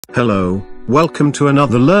Hello, welcome to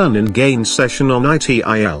another Learn and Gain session on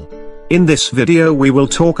ITIL. In this video we will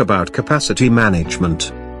talk about capacity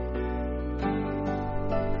management.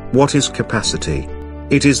 What is capacity?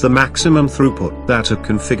 It is the maximum throughput that a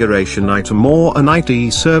configuration item or an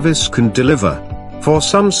IT service can deliver. For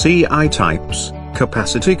some CI types,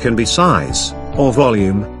 capacity can be size, or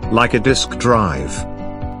volume, like a disk drive.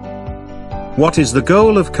 What is the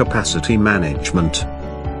goal of capacity management?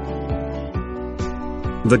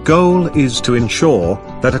 The goal is to ensure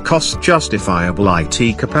that a cost-justifiable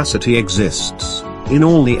IT capacity exists in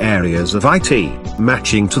all the areas of IT,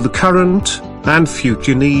 matching to the current and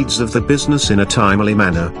future needs of the business in a timely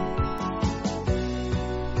manner.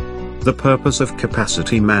 The purpose of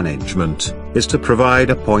capacity management is to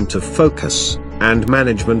provide a point of focus and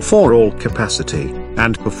management for all capacity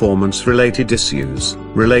and performance-related issues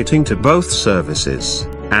relating to both services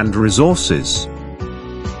and resources.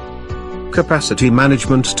 Capacity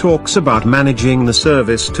management talks about managing the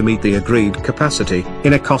service to meet the agreed capacity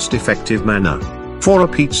in a cost-effective manner. For a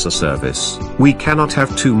pizza service, we cannot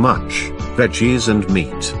have too much veggies and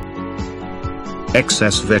meat.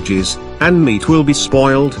 Excess veggies and meat will be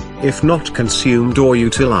spoiled if not consumed or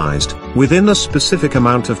utilized within a specific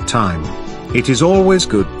amount of time. It is always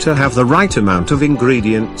good to have the right amount of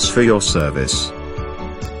ingredients for your service.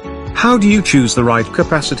 How do you choose the right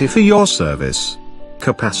capacity for your service?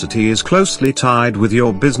 Capacity is closely tied with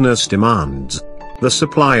your business demands. The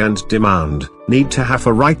supply and demand need to have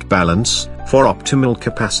a right balance for optimal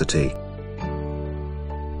capacity.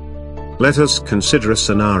 Let us consider a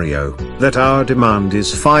scenario that our demand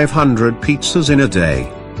is 500 pizzas in a day.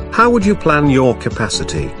 How would you plan your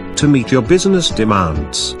capacity to meet your business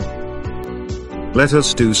demands? Let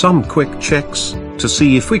us do some quick checks to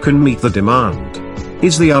see if we can meet the demand.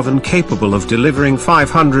 Is the oven capable of delivering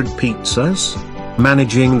 500 pizzas?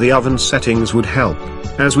 Managing the oven settings would help,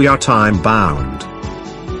 as we are time-bound.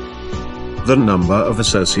 The number of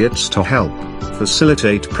associates to help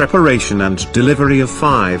facilitate preparation and delivery of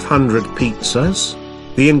 500 pizzas.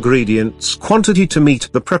 The ingredients quantity to meet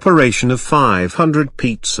the preparation of 500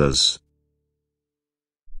 pizzas.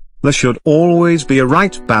 There should always be a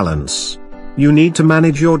right balance. You need to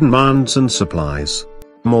manage your demands and supplies.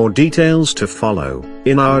 More details to follow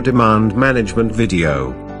in our demand management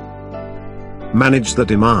video. Manage the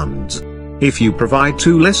demands. If you provide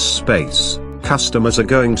too less space, customers are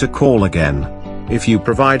going to call again. If you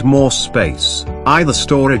provide more space, either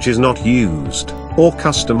storage is not used, or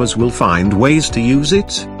customers will find ways to use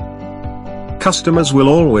it. Customers will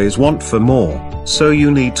always want for more, so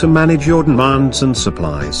you need to manage your demands and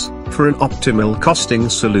supplies for an optimal costing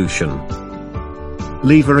solution.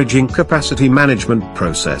 Leveraging capacity management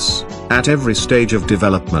process at every stage of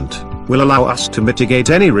development will allow us to mitigate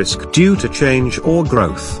any risk due to change or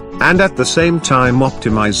growth, and at the same time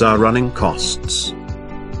optimize our running costs.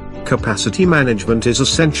 Capacity management is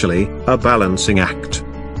essentially a balancing act.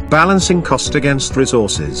 Balancing cost against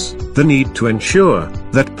resources, the need to ensure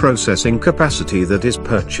that processing capacity that is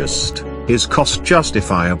purchased is cost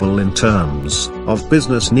justifiable in terms of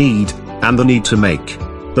business need, and the need to make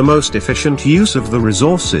the most efficient use of the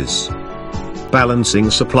resources. Balancing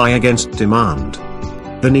supply against demand.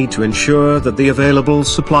 The need to ensure that the available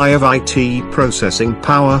supply of IT processing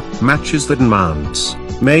power matches the demands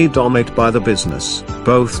made on it by the business,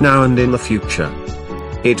 both now and in the future.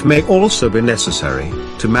 It may also be necessary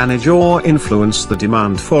to manage or influence the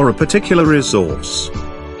demand for a particular resource.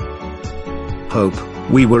 Hope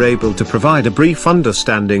we were able to provide a brief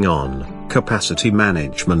understanding on capacity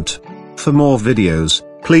management. For more videos,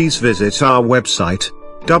 please visit our website,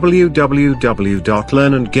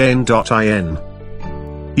 www.learnandgain.in.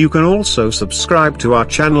 You can also subscribe to our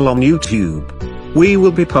channel on YouTube. We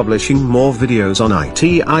will be publishing more videos on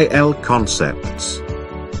ITIL concepts.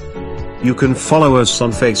 You can follow us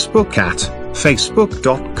on Facebook at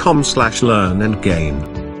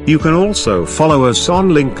facebook.com/learnandgain. You can also follow us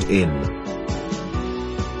on LinkedIn.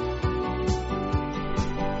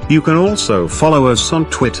 You can also follow us on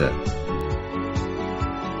Twitter.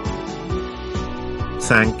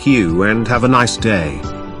 Thank you and have a nice day.